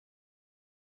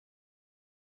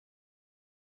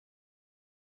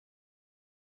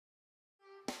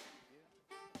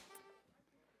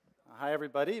Hi,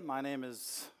 everybody. My name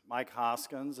is Mike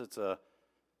Hoskins. It's a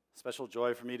special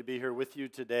joy for me to be here with you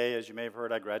today. As you may have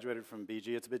heard, I graduated from BG.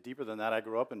 It's a bit deeper than that. I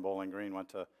grew up in Bowling Green, went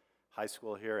to high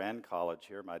school here and college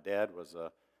here. My dad was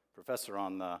a professor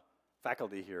on the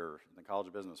faculty here in the College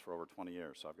of Business for over 20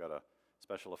 years, so I've got a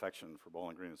special affection for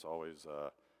Bowling Green. It's always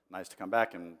nice to come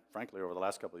back, and frankly, over the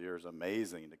last couple of years,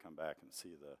 amazing to come back and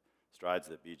see the strides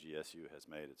that BGSU has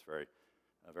made. It's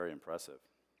very impressive.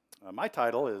 My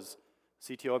title is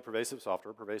CTO at Pervasive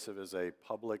Software. Pervasive is a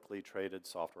publicly traded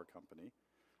software company.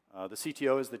 The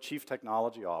CTO is the Chief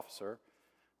Technology Officer,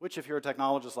 which, if you're a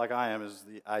technologist like I am, is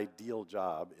the ideal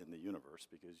job in the universe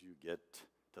because you get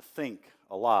to think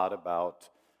a lot about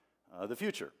the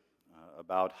future,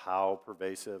 about how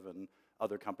Pervasive and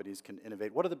other companies can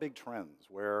innovate. What are the big trends?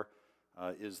 Where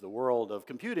is the world of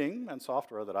computing and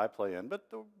software that I play in, but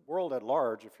the world at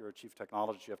large? If you're a chief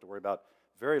technologist, you have to worry about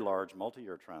very large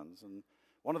multi-year trends. And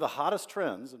one of the hottest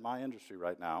trends in my industry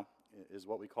right now is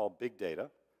what we call big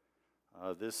data.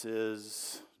 This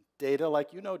is data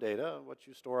like you know data, what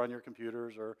you store on your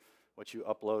computers or what you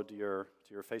upload to your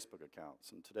Facebook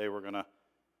accounts. And today we're gonna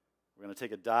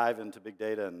take a dive into big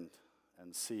data and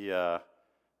see how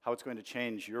it's going to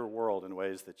change your world in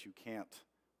ways that you can't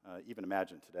even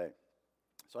imagine today.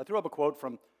 So I threw up a quote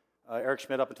from Eric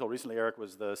Schmidt. Up until recently, Eric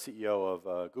was the CEO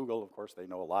of Google. Of course, they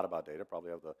know a lot about data,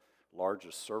 probably have the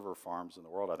largest server farms in the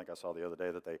world. I think I saw the other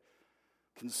day that they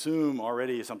consume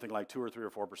already something like 2 or 3 or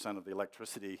 4% of the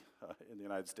electricity in the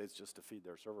United States just to feed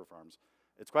their server farms.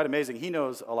 It's quite amazing. He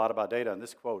knows a lot about data, and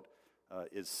this quote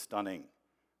is stunning.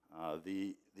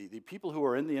 The people who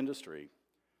are in the industry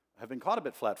have been caught a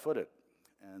bit flat-footed,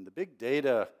 and the big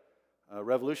data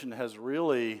revolution has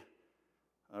really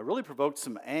provoked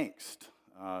some angst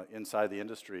inside the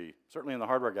industry, certainly in the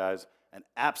hardware guys, and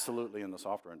absolutely in the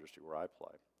software industry where I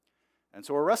play. And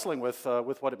so we're wrestling with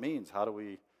what it means. How do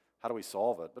we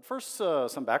solve it? But first,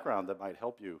 some background that might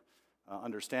help you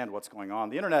understand what's going on.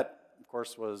 The internet, of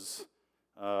course, was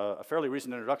a fairly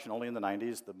recent introduction, only in the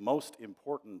 90s, the most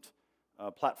important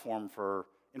platform for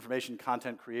information,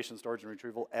 content creation, storage, and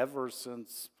retrieval ever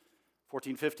since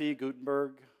 1450,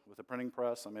 Gutenberg with the printing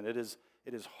press. I mean, it is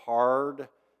hard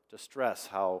to stress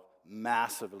how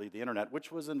massively the internet,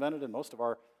 which was invented in most of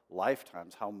our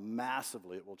lifetimes, how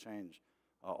massively it will change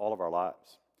all of our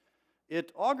lives.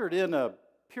 It augured in a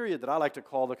period that I like to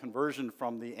call the conversion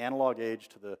from the analog age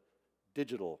to the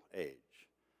digital age.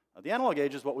 The analog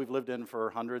age is what we've lived in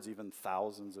for hundreds, even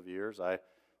thousands of years. I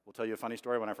will tell you a funny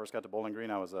story. When I first got to Bowling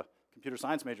Green, I was a computer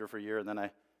science major for a year, and then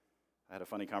I had a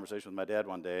funny conversation with my dad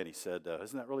one day, and he said,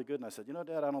 isn't that really good? And I said, you know,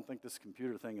 Dad, I don't think this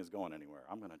computer thing is going anywhere.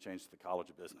 I'm going to change to the College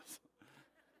of Business.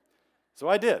 So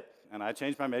I did, and I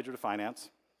changed my major to finance,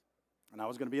 and I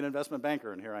was going to be an investment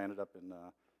banker, and here I ended up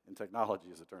in technology,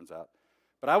 as it turns out.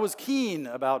 But I was keen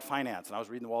about finance, and I was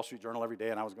reading the Wall Street Journal every day,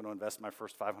 and I was going to invest my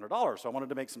first $500, so I wanted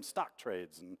to make some stock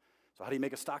trades. And so how do you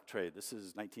make a stock trade? This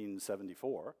is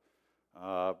 1974.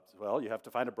 Well, you have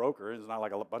to find a broker. It's not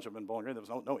like a bunch of them in Bowling Green. There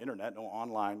was no internet, no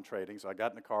online trading. So I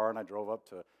got in the car and I drove up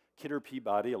to Kidder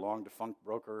Peabody, a long-defunct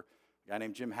broker, a guy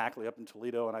named Jim Hackley up in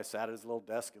Toledo, and I sat at his little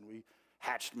desk and we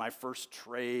hatched my first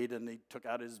trade, and he took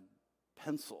out his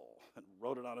pencil and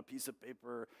wrote it on a piece of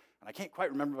paper. And I can't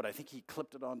quite remember, but I think he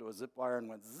clipped it onto a zip wire and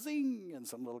went zing, and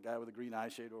some little guy with a green eye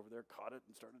shade over there caught it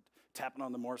and started tapping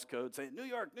on the Morse code saying, New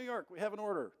York, New York, we have an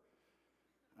order.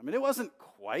 I mean, it wasn't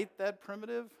quite that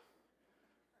primitive,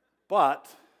 but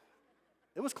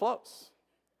it was close.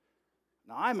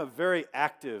 Now, I'm a very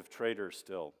active trader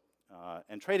still,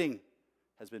 and trading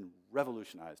has been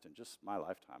revolutionized in just my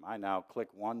lifetime. I now click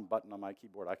one button on my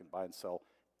keyboard, I can buy and sell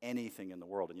anything in the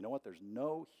world. And you know what? There's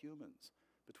no humans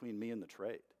between me and the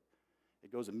trade.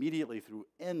 It goes immediately through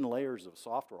N layers of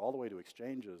software all the way to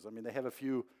exchanges. I mean, they have a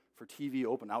few for TV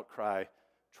open outcry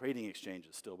trading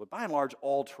exchanges still, but by and large,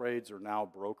 all trades are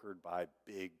now brokered by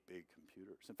big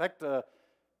computers. In fact,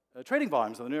 trading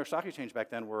volumes on the New York Stock Exchange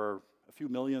back then were a few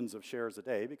millions of shares a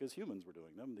day because humans were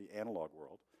doing them, the analog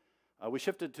world. We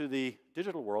shifted to the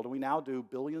digital world, and we now do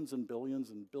billions and billions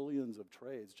and billions of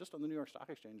trades just on the New York Stock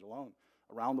Exchange alone,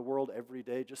 around the world every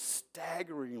day, just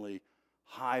staggeringly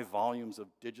high volumes of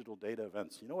digital data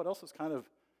events. You know what else is kind of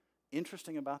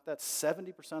interesting about that?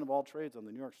 70% of all trades on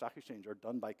the New York Stock Exchange are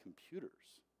done by computers,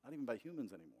 not even by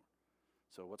humans anymore.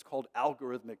 So what's called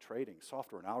algorithmic trading,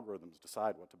 software and algorithms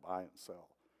decide what to buy and sell.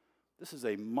 This is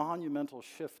a monumental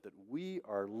shift that we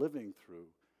are living through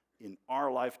in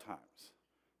our lifetimes,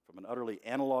 from an utterly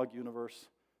analog universe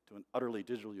to an utterly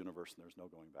digital universe, and there's no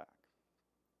going back.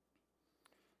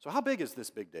 So how big is this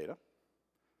big data?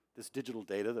 This digital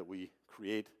data that we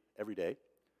create every day.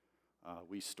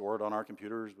 We store it on our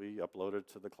computers, we upload it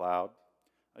to the cloud.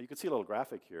 You can see a little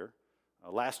graphic here.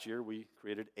 Last year, we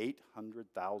created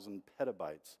 800,000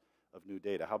 petabytes of new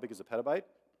data. How big is a petabyte?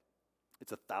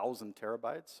 It's 1,000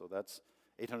 terabytes, so that's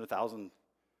 800,000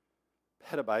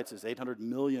 petabytes is 800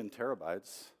 million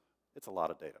terabytes. It's a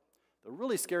lot of data. The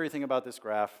really scary thing about this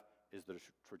graph is the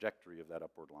trajectory of that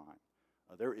upward line.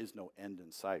 There is no end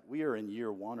in sight. We are in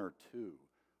year 1 or 2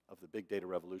 of the big data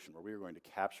revolution, where we are going to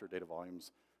capture data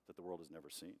volumes that the world has never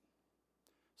seen.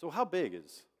 So how big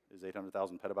is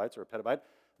 800,000 petabytes or a petabyte?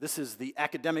 This is the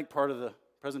academic part of the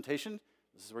presentation.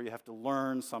 This is where you have to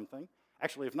learn something.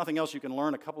 Actually, if nothing else, you can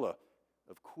learn a couple of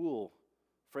cool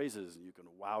phrases, and you can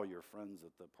wow your friends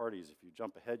at the parties. If you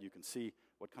jump ahead, you can see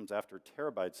what comes after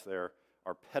terabytes there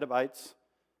are petabytes,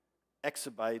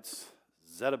 exabytes,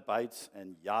 zettabytes,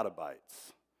 and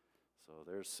yottabytes. So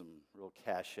there's some real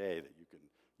cachet that you can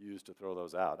use to throw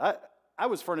those out. I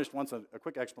was furnished once a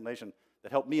quick explanation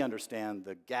that helped me understand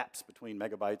the gaps between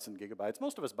megabytes and gigabytes.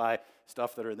 Most of us buy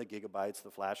stuff that are in the gigabytes,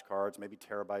 the flash cards, maybe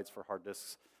terabytes for hard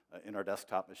disks in our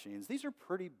desktop machines. These are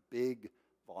pretty big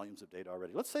volumes of data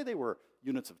already. Let's say they were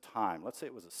units of time. Let's say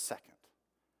it was a second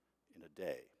in a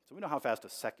day. So we know how fast a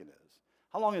second is.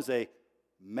 How long is a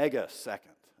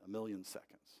megasecond, a million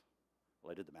seconds?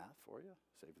 Well, I did the math for you,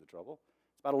 save you the trouble.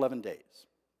 It's about 11 days.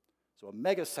 So a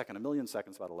megasecond, a million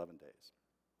seconds, about 11 days.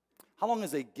 How long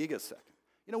is a gigasecond?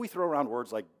 You know, we throw around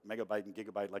words like megabyte and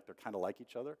gigabyte like they're kind of like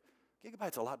each other.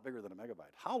 Gigabyte's a lot bigger than a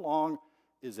megabyte. How long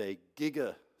is a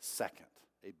gigasecond,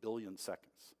 a billion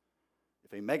seconds?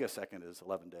 If a megasecond is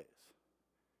 11 days,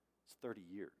 it's 30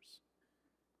 years.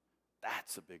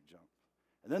 That's a big jump.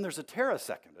 And then there's a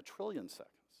terasecond, a trillion seconds.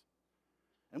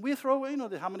 And we throw away,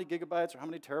 how many gigabytes or how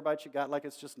many terabytes you got like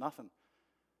it's just nothing.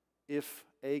 If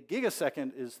a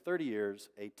gigasecond is 30 years,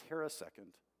 a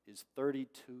terasecond is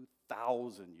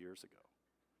 32,000 years ago,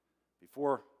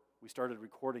 before we started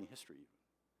recording history even.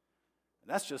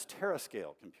 And that's just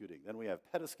terascale computing. Then we have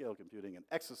petascale computing and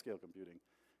exascale computing.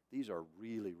 These are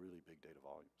really, really big data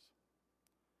volumes.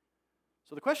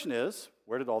 So the question is,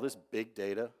 where did all this big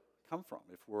data come from?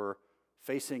 If we're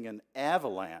facing an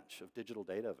avalanche of digital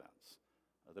data events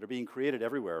that are being created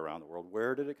everywhere around the world,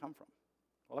 where did it come from?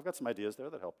 Well, I've got some ideas there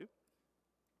that help you.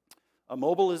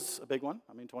 Mobile is a big one.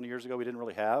 I mean, 20 years ago, we didn't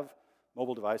really have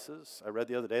mobile devices. I read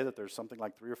the other day that there's something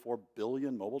like 3 or 4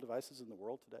 billion mobile devices in the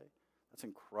world today. That's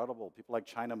incredible. People like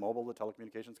China Mobile, the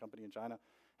telecommunications company in China,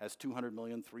 has 200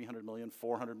 million, 300 million,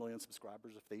 400 million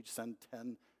subscribers. If they each send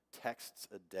 10 texts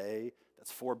a day,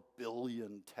 that's 4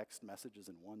 billion text messages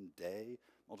in one day,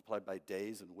 multiplied by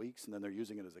days and weeks, and then they're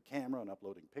using it as a camera and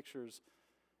uploading pictures.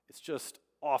 It's just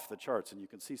off the charts, and you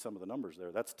can see some of the numbers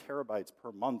there. That's terabytes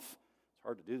per month. It's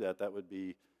hard to do that. That would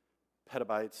be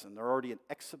petabytes, and they're already in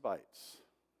exabytes.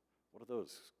 What are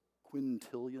those?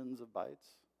 Quintillions of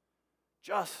bytes?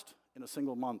 Just in a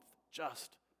single month,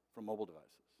 just from mobile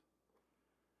devices.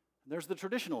 And there's the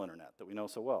traditional internet that we know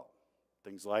so well.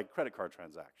 Things like credit card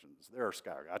transactions, they're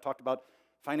skyrocketing. I talked about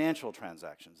financial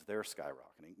transactions, they're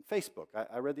skyrocketing. Facebook,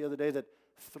 I read the other day that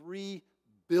 3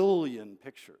 billion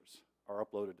pictures are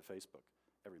uploaded to Facebook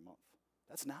every month.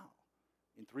 That's now.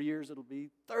 In 3 years, it'll be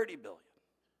 30 billion.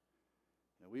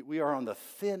 We are on the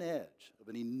thin edge of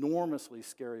an enormously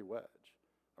scary wedge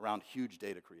around huge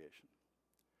data creation.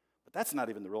 But that's not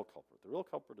even the real culprit. The real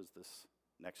culprit is this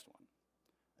next one,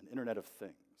 an Internet of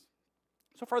Things.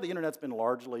 So far, the Internet's been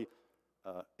largely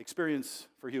experience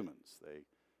for humans. They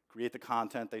create the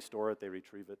content, they store it, they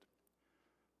retrieve it.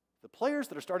 The players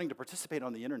that are starting to participate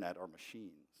on the Internet are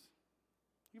machines.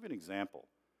 I'll give you an example.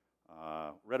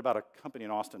 Read about a company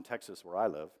in Austin, Texas, where I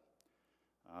live,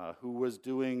 who was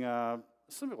doing a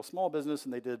small business,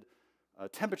 and they did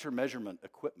temperature measurement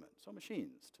equipment, so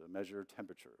machines to measure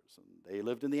temperatures. And they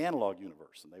lived in the analog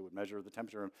universe, and they would measure the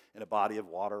temperature in a body of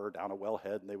water or down a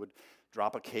wellhead, and they would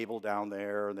drop a cable down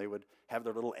there, and they would have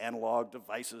their little analog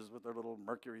devices with their little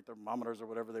mercury thermometers or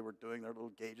whatever they were doing, their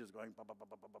little gauges going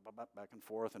back and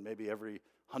forth, and maybe every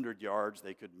 100 yards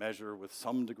they could measure with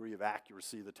some degree of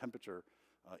accuracy the temperature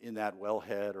in that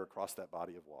wellhead or across that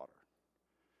body of water.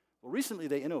 Well, recently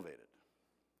they innovated.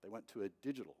 They went to a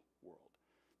digital world.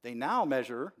 They now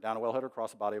measure down a wellhead or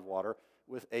across a body of water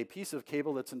with a piece of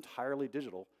cable that's entirely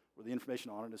digital, where the information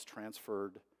on it is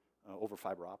transferred over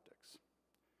fiber optics,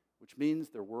 which means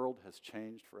their world has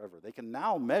changed forever. They can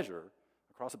now measure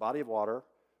across a body of water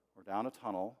or down a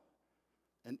tunnel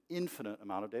an infinite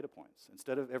amount of data points.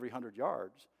 Instead of every 100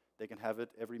 yards, they can have it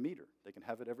every meter. They can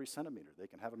have it every centimeter. They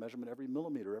can have a measurement every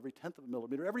millimeter, every tenth of a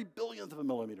millimeter, every billionth of a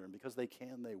millimeter, and because they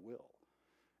can, they will.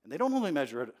 And they don't only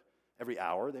measure it every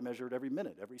hour, they measure it every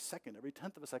minute, every second, every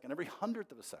tenth of a second, every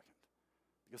hundredth of a second,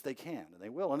 because they can and they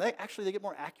will. And they get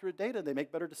more accurate data, and they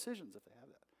make better decisions if they have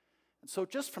that. And so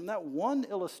just from that one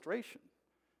illustration,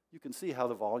 you can see how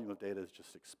the volume of data is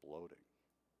just exploding.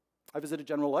 I visited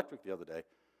General Electric the other day,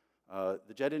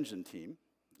 the jet engine team.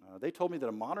 They told me that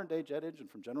a modern-day jet engine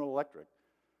from General Electric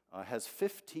has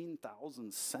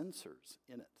 15,000 sensors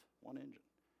in it, one engine.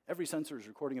 Every sensor is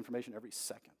recording information every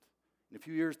second. In a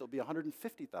few years, there'll be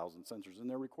 150,000 sensors, and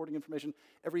they're recording information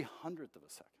every 100th of a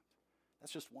second.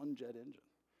 That's just one jet engine.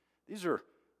 These are,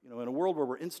 in a world where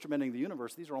we're instrumenting the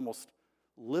universe, these are almost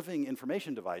living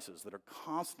information devices that are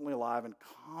constantly alive and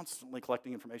constantly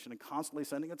collecting information and constantly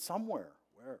sending it somewhere.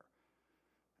 Where?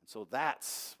 And so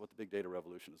that's what the big data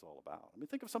revolution is all about. I mean,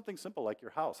 think of something simple like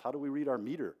your house. How do we read our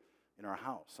meter in our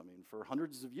house? I mean, for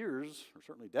hundreds of years, or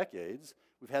certainly decades,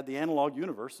 we've had the analog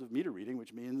universe of meter reading,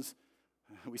 which means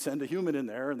we send a human in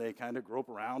there and they kind of grope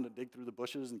around and dig through the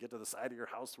bushes and get to the side of your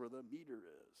house where the meter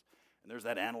is. And there's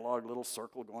that analog little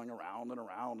circle going around,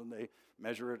 and they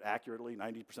measure it accurately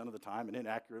 90% of the time and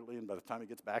inaccurately, and by the time it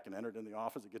gets back and entered in the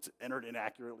office, it gets entered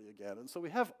inaccurately again. And so we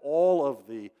have all of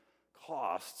the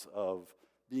costs of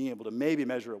being able to maybe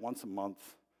measure it once a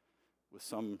month with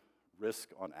some risk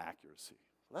on accuracy.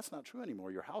 Well, that's not true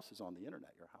anymore. Your house is on the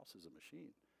internet. Your house is a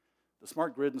machine. The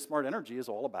smart grid and smart energy is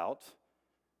all about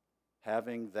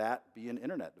having that be an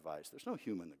internet device. There's no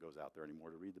human that goes out there anymore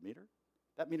to read the meter.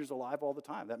 That meter's alive all the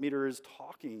time. That meter is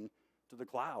talking to the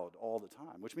cloud all the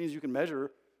time, which means you can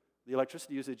measure the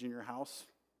electricity usage in your house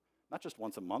not just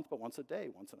once a month, but once a day,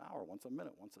 once an hour, once a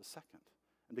minute, once a second.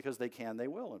 And because they can, they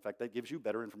will. In fact, that gives you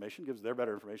better information, gives their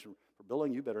better information for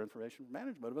billing, you better information for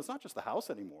management. But it's not just the house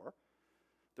anymore.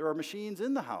 There are machines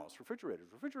in the house, refrigerators.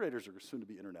 Refrigerators are soon to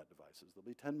be internet devices. There'll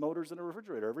be 10 motors in a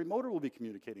refrigerator. Every motor will be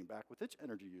communicating back with its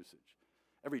energy usage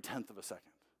every 10th of a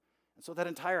second. And so that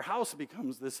entire house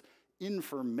becomes this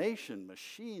information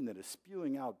machine that is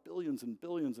spewing out billions and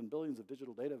billions and billions of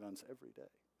digital data events every day.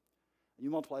 And you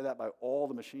multiply that by all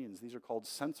the machines. These are called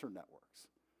sensor networks.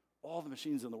 All the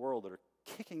machines in the world that are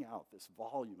kicking out this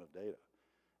volume of data.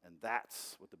 And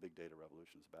that's what the big data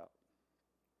revolution is about.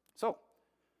 So,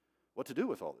 what to do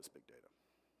with all this big data?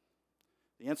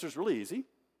 The answer is really easy.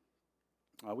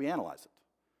 We analyze it.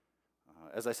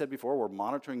 As I said before, we're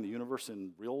monitoring the universe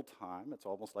in real time. It's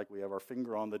almost like we have our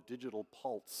finger on the digital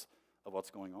pulse of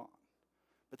what's going on.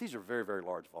 But these are very, very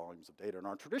large volumes of data. And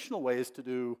our traditional ways to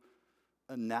do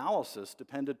analysis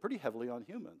depended pretty heavily on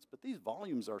humans. But these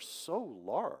volumes are so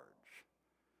large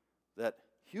that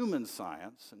human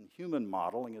science and human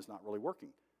modeling is not really working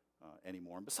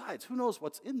anymore. And besides, who knows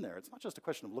what's in there? It's not just a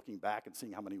question of looking back and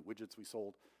seeing how many widgets we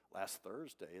sold last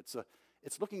Thursday.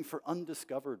 It's looking for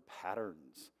undiscovered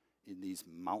patterns in these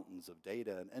mountains of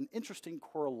data and interesting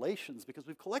correlations, because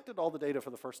we've collected all the data for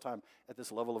the first time at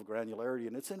this level of granularity,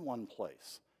 and it's in one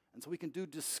place. And so we can do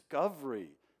discovery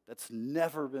that's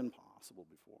never been possible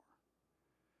before.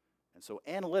 And so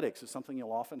analytics is something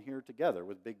you'll often hear together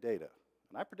with big data.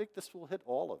 And I predict this will hit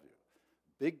all of you.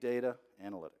 Big data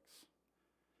analytics.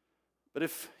 But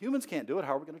if humans can't do it,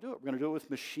 how are we going to do it? We're going to do it with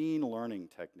machine learning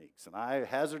techniques. And I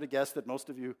hazard a guess that most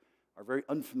of you are very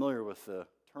unfamiliar with the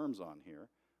terms on here.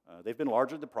 They've been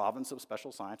largely the province of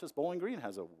special scientists. Bowling Green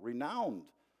has a renowned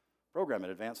program in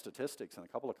advanced statistics in a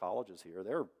couple of colleges here.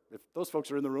 If those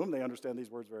folks are in the room, they understand these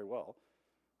words very well.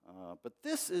 But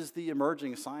this is the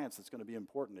emerging science that's going to be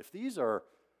important. If these are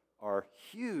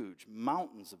huge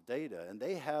mountains of data, and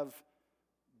they have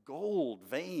gold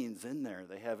veins in there,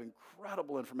 they have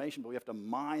incredible information, but we have to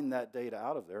mine that data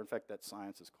out of there. In fact, that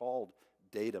science is called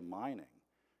data mining.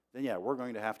 Then yeah, we're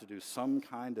going to have to do some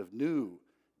kind of new,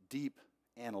 deep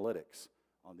analytics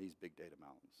on these big data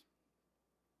mountains.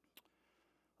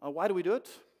 Why do we do it?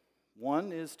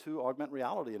 One is to augment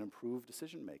reality and improve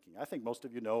decision making. I think most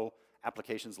of you know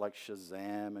applications like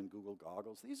Shazam and Google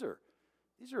Goggles. These are,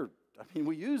 I mean,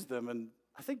 we use them and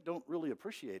I think don't really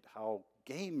appreciate how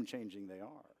game-changing they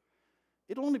are.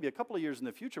 It'll only be a couple of years in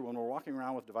the future when we're walking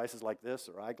around with devices like this,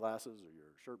 or eyeglasses, or your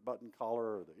shirt button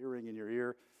collar, or the earring in your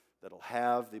ear, that'll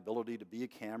have the ability to be a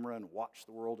camera and watch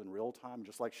the world in real time,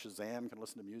 just like Shazam can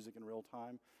listen to music in real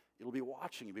time. It'll be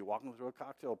watching. You'll be walking through a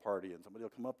cocktail party, and somebody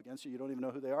will come up against you. You don't even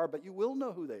know who they are, but you will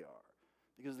know who they are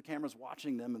because the camera's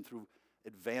watching them, and through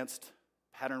advanced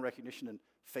pattern recognition and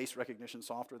face recognition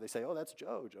software, they say, oh, that's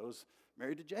Joe. Joe's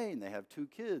married to Jane. They have 2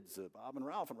 kids, Bob and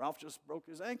Ralph just broke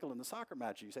his ankle in the soccer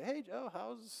match. And you say, hey, Joe,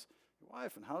 how's your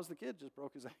wife? And how's the kid? Just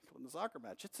broke his ankle in the soccer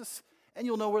match. And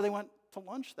you'll know where they went to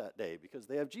lunch that day because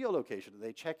they have geolocation, and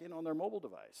they check in on their mobile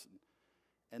device.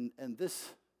 And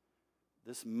this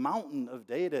mountain of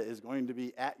data is going to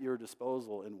be at your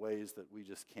disposal in ways that we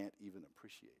just can't even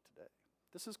appreciate today.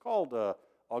 This is called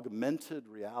augmented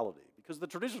reality, because the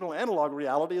traditional analog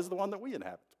reality is the one that we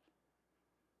inhabit.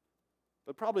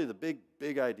 But probably the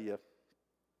big idea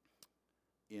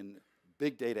in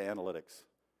big data analytics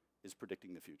is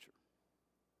predicting the future.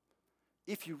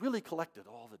 If you really collected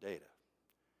all the data,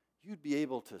 you'd be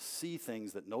able to see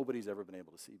things that nobody's ever been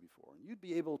able to see before. And you'd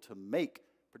be able to make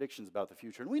predictions about the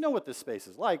future. And we know what this space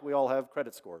is like. We all have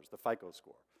credit scores, the FICO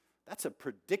score. That's a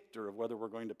predictor of whether we're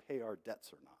going to pay our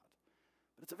debts or not.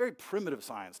 But it's a very primitive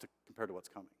science compared to what's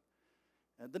coming.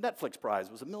 And the Netflix prize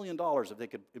was $1 million if they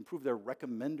could improve their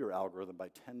recommender algorithm by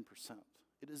 10%.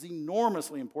 It is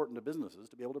enormously important to businesses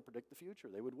to be able to predict the future.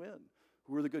 They would win.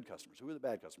 Who are the good customers? Who are the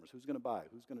bad customers? Who's going to buy?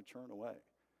 Who's going to churn away?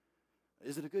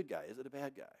 Is it a good guy? Is it a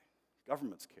bad guy?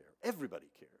 Governments care. Everybody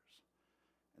cares.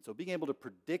 And so being able to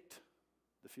predict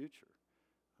the future.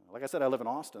 Like I said, I live in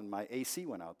Austin. My AC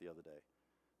went out the other day,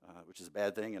 which is a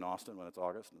bad thing in Austin when it's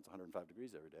August and it's 105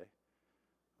 degrees every day.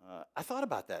 I thought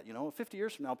about that. 50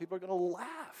 years from now, people are going to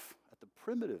laugh at the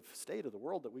primitive state of the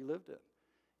world that we lived in.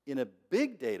 In a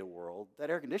big data world, that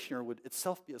air conditioner would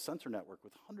itself be a sensor network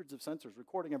with hundreds of sensors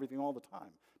recording everything all the time,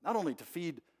 not only to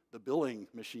feed the billing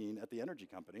machine at the energy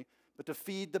company, but to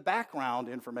feed the background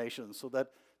information so that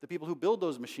the people who build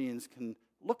those machines can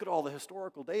look at all the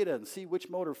historical data and see which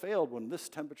motor failed when this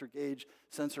temperature gauge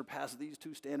sensor passed these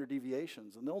 2 standard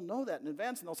deviations. And they'll know that in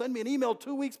advance, and they'll send me an email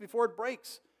 2 weeks before it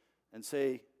breaks and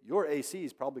say, your AC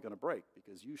is probably going to break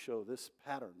because you show this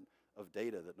pattern of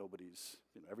data that nobody's,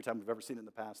 every time we've ever seen it in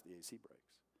the past, the AC breaks.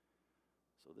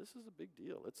 So this is a big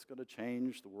deal. It's going to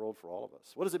change the world for all of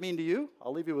us. What does it mean to you?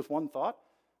 I'll leave you with one thought.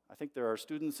 I think there are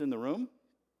students in the room.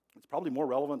 It's probably more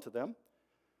relevant to them.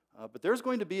 But there's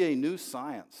going to be a new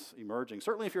science emerging,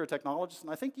 certainly if you're a technologist,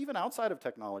 and I think even outside of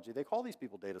technology, they call these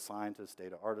people data scientists,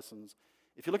 data artisans.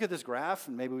 If you look at this graph,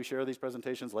 and maybe we share these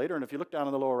presentations later, and if you look down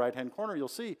in the lower right-hand corner, you'll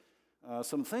see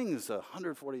some things,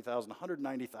 140,000,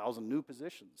 190,000 new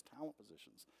positions, talent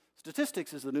positions.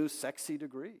 Statistics is the new sexy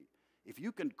degree. If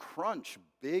you can crunch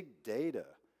big data,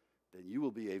 then you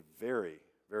will be a very,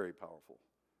 very powerful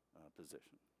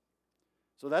position.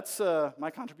 So that's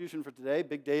my contribution for today.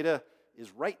 Big data is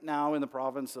right now in the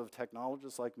province of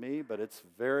technologists like me, but it's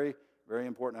very, very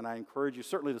important, and I encourage you,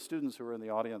 certainly the students who are in the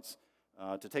audience,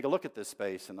 to take a look at this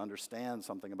space and understand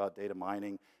something about data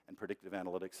mining and predictive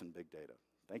analytics and big data.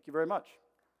 Thank you very much.